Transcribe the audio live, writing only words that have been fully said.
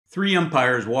Three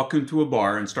umpires walk into a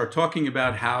bar and start talking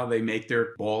about how they make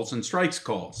their balls and strikes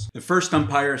calls. The first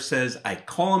umpire says, "I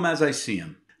call them as I see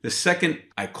them." The second,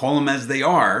 "I call them as they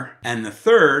are." And the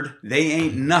third, "They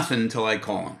ain't nothing till I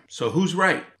call them." So who's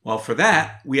right? Well, for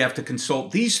that, we have to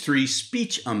consult these three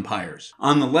speech umpires.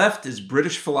 On the left is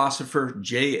British philosopher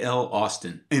J.L.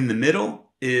 Austin. In the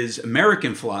middle is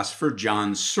American philosopher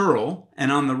John Searle.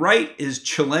 And on the right is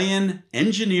Chilean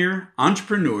engineer,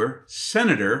 entrepreneur,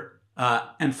 senator,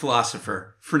 and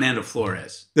philosopher Fernando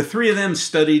Flores. The three of them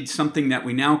studied something that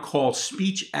we now call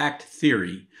speech act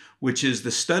theory, which is the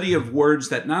study of words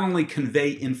that not only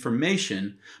convey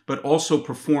information, but also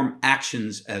perform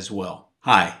actions as well.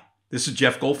 Hi, this is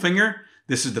Jeff Goldfinger.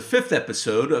 This is the 5th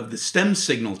episode of the STEM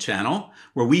Signal channel,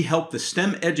 where we help the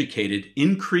STEM educated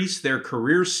increase their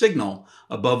career signal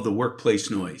above the workplace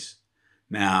noise.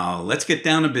 Now, let's get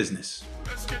down to business.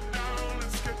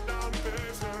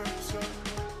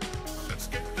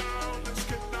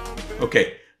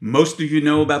 Okay, most of you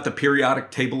know about the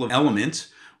periodic table of elements,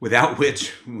 without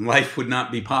which life would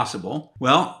not be possible.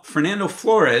 Well, Fernando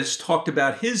Flores talked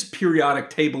about his periodic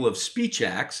table of speech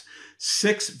acts,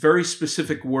 6 very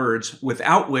specific words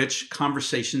without which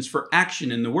conversations for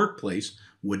action in the workplace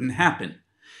wouldn't happen.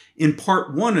 In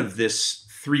part 1 of this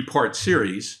 3-part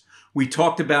series, we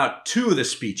talked about 2 of the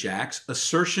speech acts,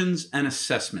 assertions and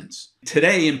assessments.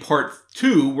 Today, in part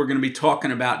 2, we're going to be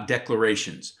talking about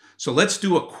declarations. So let's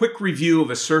do a quick review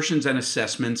of assertions and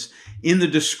assessments. In the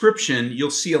description, you'll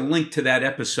see a link to that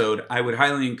episode. I would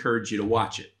highly encourage you to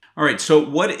watch it. All right, so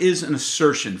what is an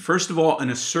assertion? First of all, an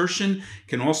assertion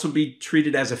can also be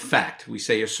treated as a fact. We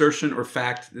say assertion or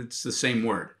fact, it's the same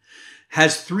word.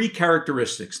 Has 3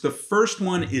 characteristics. The first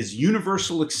one is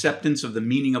universal acceptance of the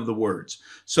meaning of the words.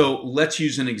 So let's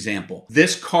use an example.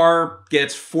 This car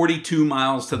gets 42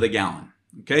 miles to the gallon.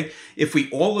 Okay, if we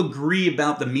all agree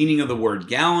about the meaning of the word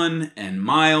gallon and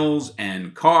miles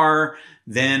and car,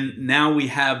 then now we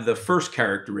have the first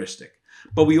characteristic.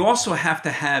 But we also have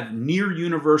to have near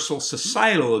universal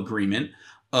societal agreement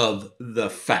of the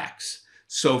facts.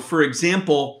 So for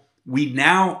example, we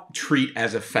now treat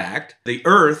as a fact the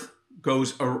Earth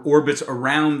goes or orbits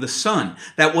around the sun.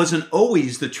 That wasn't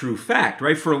always the true fact,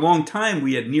 right? For a long time,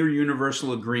 we had near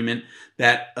universal agreement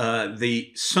that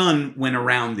the sun went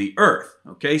around the Earth,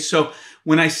 okay? So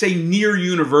when I say near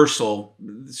universal,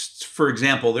 for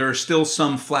example, there are still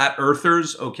some flat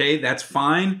earthers, okay? That's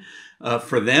fine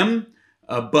for them,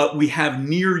 but we have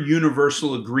near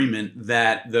universal agreement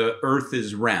that the Earth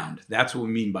is round. That's what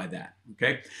we mean by that,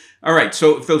 okay? All right,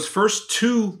 so if those first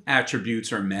 2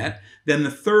 attributes are met, then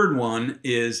the third one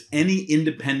is any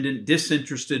independent,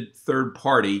 disinterested third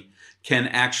party can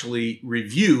actually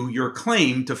review your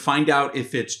claim to find out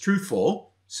if it's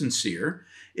truthful, sincere.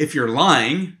 If you're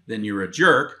lying, then you're a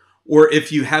jerk. Or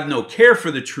if you have no care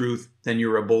for the truth, then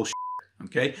you're a bullshit.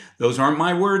 Okay? Those aren't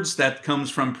my words. That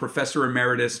comes from Professor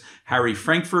Emeritus Harry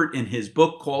Frankfurt in his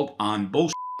book called On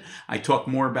Bullshit. I talk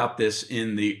more about this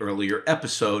in the earlier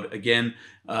episode. Again,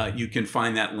 you can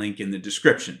find that link in the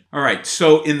description. All right,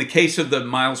 so in the case of the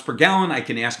miles per gallon, I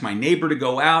can ask my neighbor to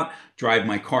go out, drive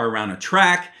my car around a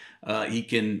track. He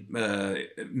can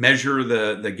measure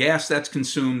the gas that's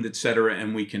consumed, etc.,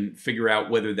 and we can figure out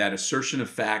whether that assertion of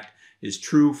fact is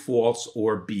true, false,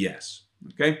 or BS.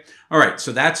 Okay? All right,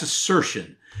 so that's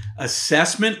assertion.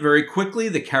 Assessment, very quickly,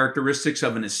 the characteristics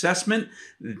of an assessment.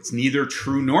 It's neither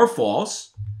true nor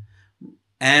false.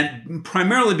 And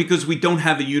primarily because we don't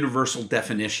have a universal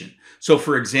definition. So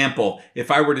for example, if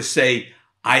I were to say,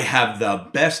 I have the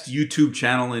best YouTube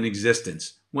channel in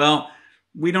existence, well,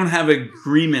 we don't have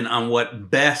agreement on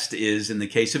what best is in the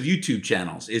case of YouTube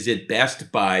channels. Is it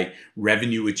best by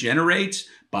revenue it generates,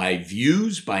 by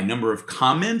views, by number of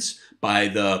comments, by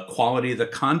the quality of the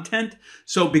content?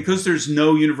 So because there's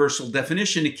no universal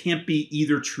definition, it can't be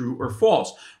either true or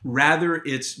false. Rather,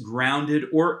 it's grounded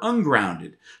or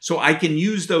ungrounded. So I can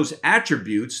use those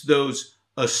attributes, those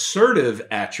assertive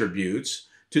attributes,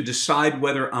 to decide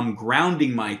whether I'm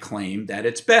grounding my claim that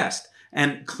it's best.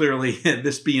 And clearly,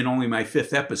 this being only my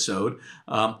 5th episode,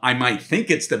 I might think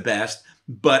it's the best,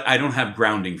 but I don't have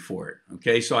grounding for it,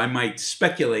 okay? So I might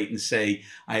speculate and say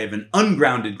I have an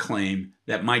ungrounded claim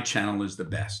that my channel is the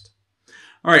best.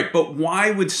 All right, but why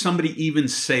would somebody even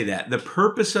say that? The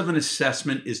purpose of an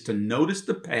assessment is to notice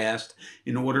the past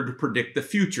in order to predict the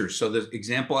future. So the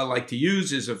example I like to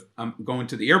use is if I'm going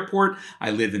to the airport. I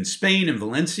live in Spain, in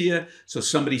Valencia. So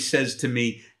somebody says to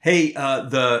me, hey,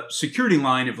 the security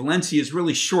line at Valencia is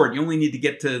really short. You only need to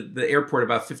get to the airport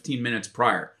about 15 minutes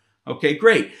prior. Okay,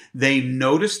 great. They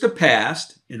notice the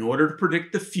past in order to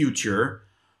predict the future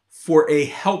for a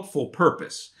helpful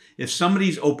purpose. If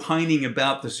somebody's opining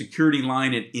about the security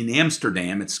line in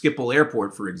Amsterdam at Schiphol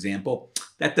Airport, for example,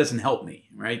 that doesn't help me,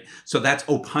 right? So that's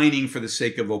opining for the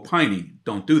sake of opining.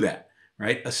 Don't do that,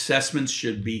 right? Assessments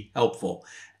should be helpful.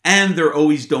 And they're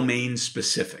always domain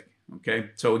specific.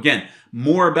 Okay, so again,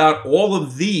 more about all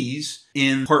of these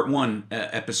in part 1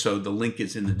 episode. The link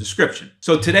is in the description.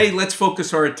 So today, let's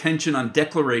focus our attention on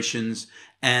declarations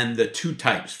and the two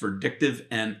types, verdictive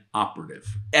and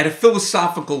operative. At a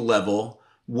philosophical level,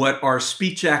 what our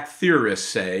Speech Act theorists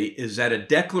say is that a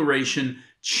declaration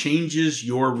changes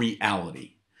your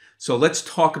reality. So let's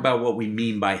talk about what we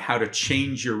mean by how to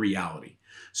change your reality.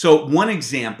 So one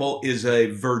example is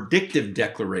a verdictive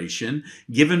declaration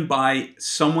given by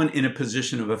someone in a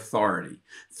position of authority.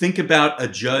 Think about a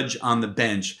judge on the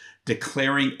bench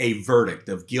declaring a verdict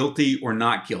of guilty or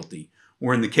not guilty.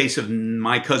 Or in the case of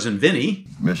my cousin Vinny,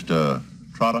 Mr.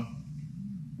 Trotter,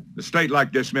 the state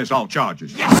like dismiss all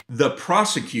charges. The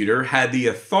prosecutor had the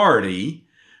authority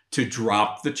to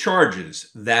drop the charges.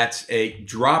 That's a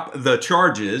drop the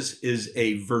charges is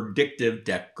a verdictive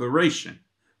declaration.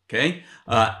 Okay,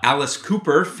 Alice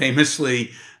Cooper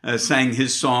famously sang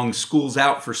his song "School's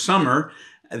Out for Summer."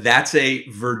 That's a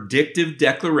verdictive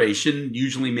declaration,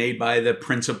 usually made by the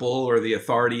principal or the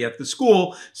authority at the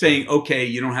school, saying, "Okay,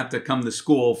 you don't have to come to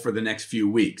school for the next few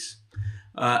weeks."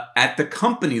 At the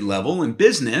company level in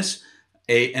business,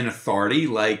 an authority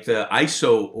like the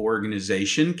ISO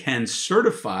organization can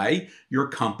certify your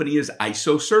company as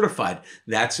ISO certified.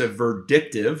 That's a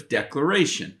verdictive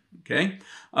declaration. Okay.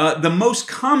 The most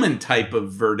common type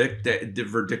of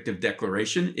verdictive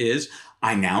declaration is,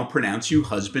 I now pronounce you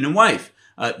husband and wife.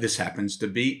 This happens to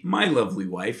be my lovely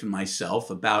wife and myself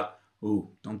about,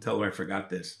 don't tell her I forgot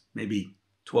this, maybe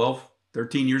 12,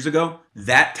 13 years ago.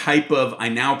 That type of, I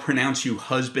now pronounce you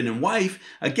husband and wife,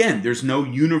 again, there's no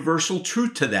universal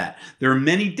truth to that. There are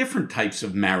many different types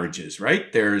of marriages,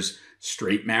 right? There's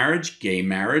straight marriage, gay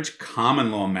marriage, common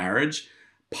law marriage,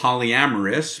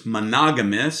 polyamorous,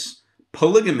 monogamous,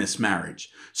 polygamous marriage.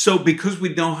 So because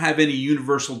we don't have any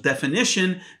universal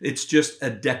definition, it's just a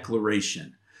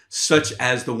declaration, such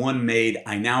as the one made,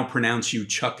 I now pronounce you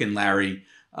Chuck and Larry.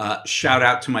 Shout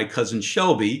out to my cousin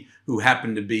Shelby, who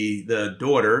happened to be the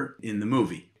daughter in the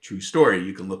movie. True story,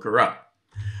 you can look her up.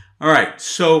 All right,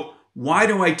 so why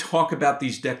do I talk about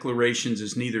these declarations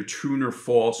as neither true nor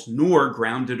false, nor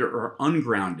grounded or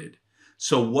ungrounded?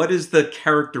 So what is the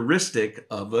characteristic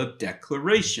of a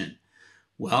declaration?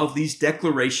 Well, these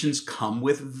declarations come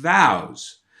with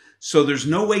vows. So there's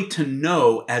no way to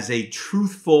know as a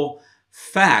truthful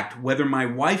fact whether my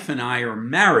wife and I are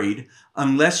married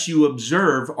unless you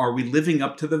observe, are we living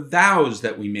up to the vows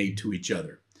that we made to each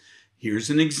other? Here's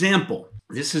an example.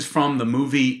 This is from the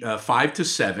movie 5 to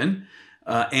 7.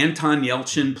 Anton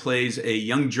Yelchin plays a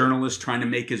young journalist trying to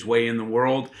make his way in the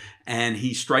world, and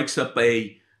he strikes up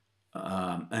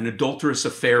an adulterous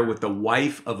affair with the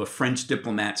wife of a French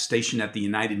diplomat stationed at the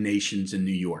United Nations in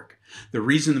New York. The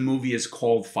reason the movie is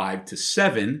called 5 to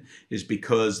 7 is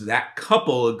because that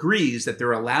couple agrees that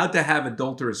they're allowed to have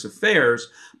adulterous affairs,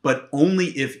 but only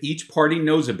if each party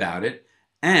knows about it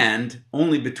and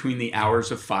only between the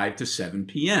hours of 5 to 7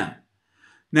 p.m.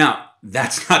 Now,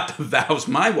 that's not the vows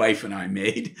my wife and I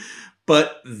made,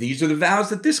 but these are the vows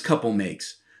that this couple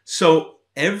makes. So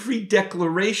every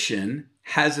declaration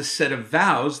has a set of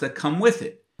vows that come with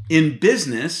it. In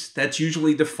business, that's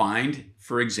usually defined,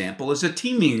 for example, as a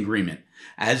teaming agreement,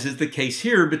 as is the case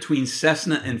here between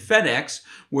Cessna and FedEx,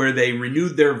 where they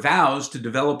renewed their vows to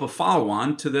develop a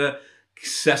follow-on to the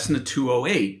Cessna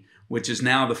 208, which is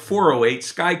now the 408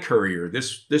 Sky Courier.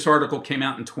 This article came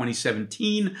out in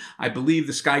 2017. I believe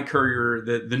the Sky Courier,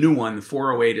 the new one, the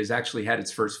 408, has actually had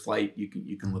its first flight. You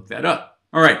can look that up.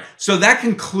 All right, so that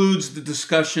concludes the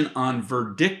discussion on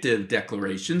verdictive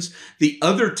declarations. The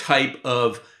other type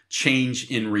of change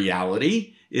in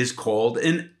reality is called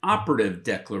an operative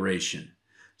declaration.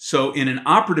 So in an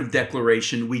operative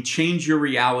declaration, we change your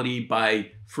reality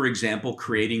by, for example,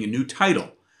 creating a new title,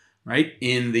 right?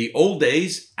 In the old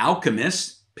days,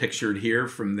 alchemists, pictured here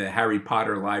from the Harry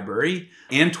Potter library,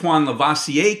 Antoine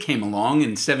Lavoisier came along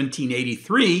in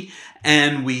 1783,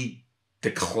 and we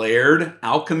declared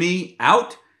alchemy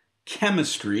out,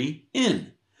 chemistry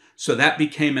in. So that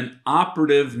became an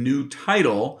operative new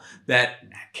title that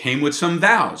came with some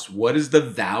vows. What is the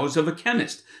vows of a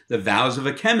chemist? The vows of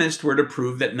a chemist were to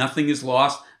prove that nothing is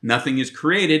lost, nothing is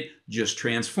created, just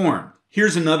transformed.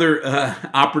 Here's another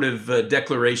operative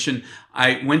declaration.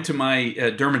 I went to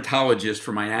my dermatologist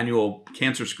for my annual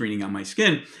cancer screening on my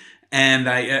skin, and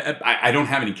I don't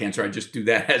have any cancer. I just do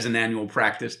that as an annual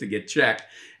practice to get checked.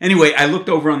 Anyway, I looked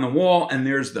over on the wall, and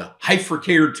there's the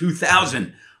Hypercare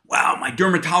 2000. wow, my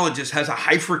dermatologist has a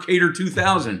Hyfricator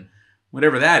 2000,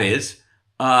 whatever that is.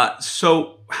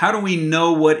 So how do we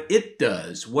know what it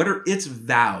does? What are its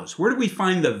vows? Where do we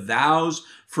find the vows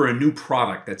for a new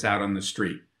product that's out on the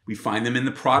street? We find them in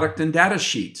the product and data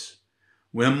sheets,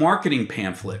 with marketing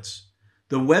pamphlets,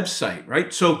 the website,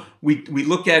 right? So we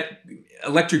look at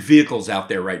electric vehicles out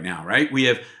there right now, right? We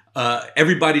have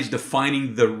everybody's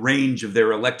defining the range of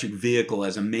their electric vehicle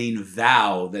as a main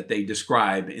vow that they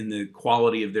describe in the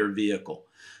quality of their vehicle.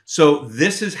 So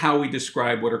this is how we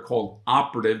describe what are called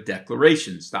operative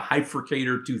declarations, the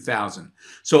Hyfricator 2000.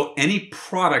 So any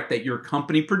product that your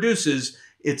company produces,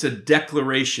 it's a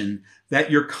declaration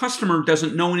that your customer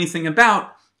doesn't know anything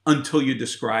about until you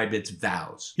describe its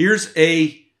vows. Here's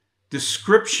a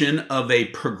description of a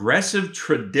progressive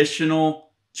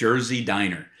traditional Jersey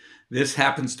diner. This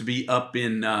happens to be up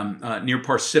in near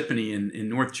Parsippany in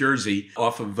North Jersey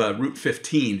off of Route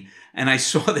 15. And I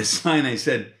saw this sign. I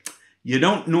said, you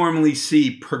don't normally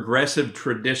see progressive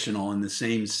traditional in the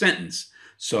same sentence.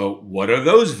 So what do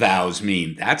those vows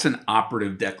mean? That's an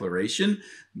operative declaration.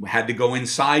 We had to go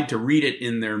inside to read it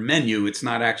in their menu. It's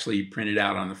not actually printed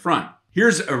out on the front.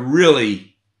 Here's a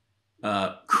really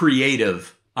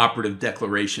creative operative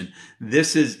declaration.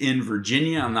 This is in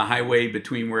Virginia on the highway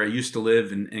between where I used to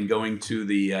live and going to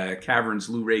the caverns,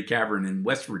 Luray Cavern in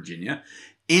West Virginia.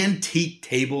 Antique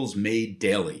tables made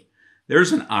daily.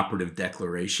 There's an operative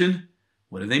declaration.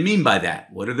 What do they mean by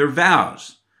that? What are their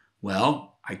vows?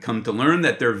 Well, I come to learn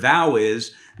that their vow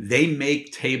is they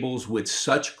make tables with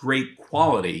such great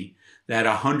quality that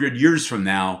 100 years from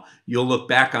now, you'll look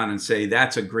back on and say,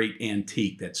 that's a great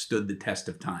antique that stood the test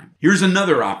of time. Here's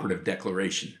another operative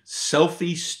declaration.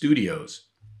 Selfie Studios,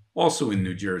 also in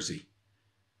New Jersey.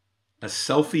 A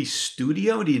selfie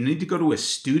studio? Do you need to go to a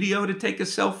studio to take a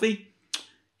selfie?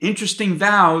 Interesting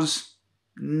vows,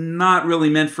 not really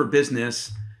meant for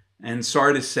business, and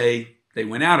sorry to say, they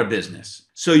went out of business.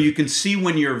 So you can see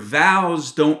when your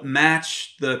vows don't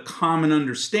match the common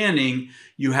understanding,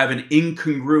 you have an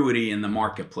incongruity in the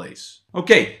marketplace.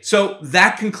 Okay, so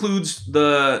that concludes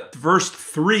the first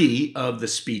 3 of the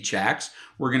speech acts.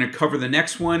 We're going to cover the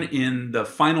next one in the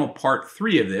final part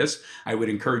 3 of this. I would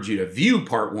encourage you to view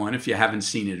part 1 if you haven't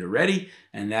seen it already,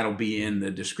 and that'll be in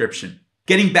the description.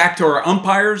 Getting back to our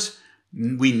umpires,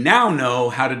 we now know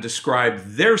how to describe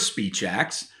their speech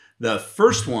acts. The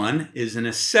first one is an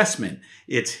assessment.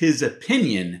 It's his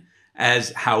opinion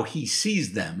as how he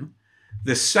sees them.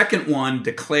 The second one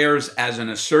declares as an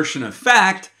assertion of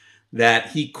fact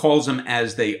that he calls them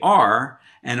as they are.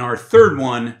 And our third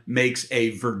one makes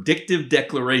a verdictive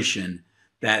declaration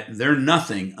that they're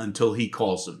nothing until he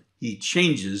calls them. He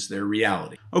changes their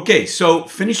reality. Okay, so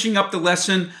finishing up the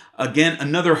lesson, again,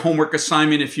 another homework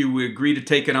assignment if you agree to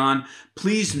take it on.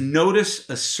 Please notice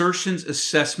assertions,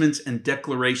 assessments, and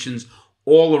declarations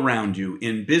all around you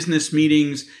in business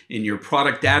meetings, in your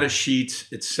product data sheets,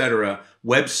 etc.,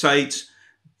 websites.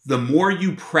 The more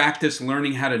you practice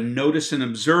learning how to notice and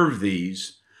observe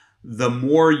these, the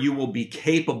more you will be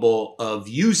capable of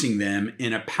using them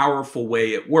in a powerful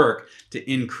way at work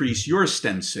to increase your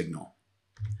STEM signal.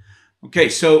 Okay,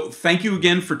 so thank you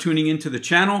again for tuning into the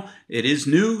channel. It is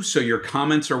new, so your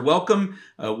comments are welcome.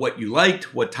 What you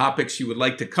liked, what topics you would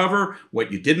like to cover,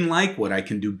 what you didn't like, what I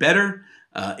can do better.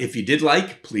 If you did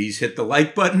like, please hit the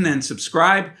like button and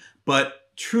subscribe. But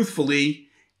truthfully,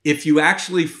 if you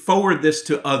actually forward this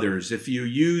to others, if you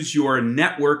use your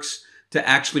networks to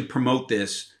actually promote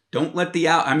this, don't let the,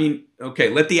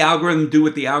 let the algorithm do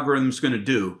what the algorithm's going to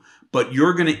do, but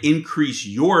you're going to increase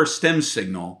your STEM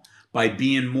signal by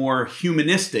being more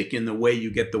humanistic in the way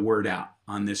you get the word out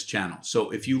on this channel. So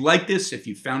if you like this, if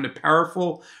you found it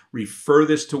powerful, refer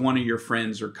this to one of your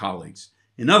friends or colleagues.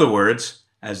 In other words,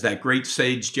 as that great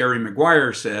sage Jerry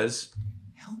Maguire says,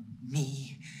 help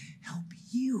me help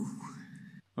you.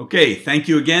 Okay, thank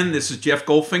you again. This is Jeff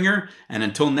Goldfinger, and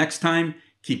until next time,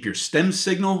 keep your STEM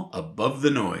signal above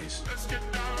the noise.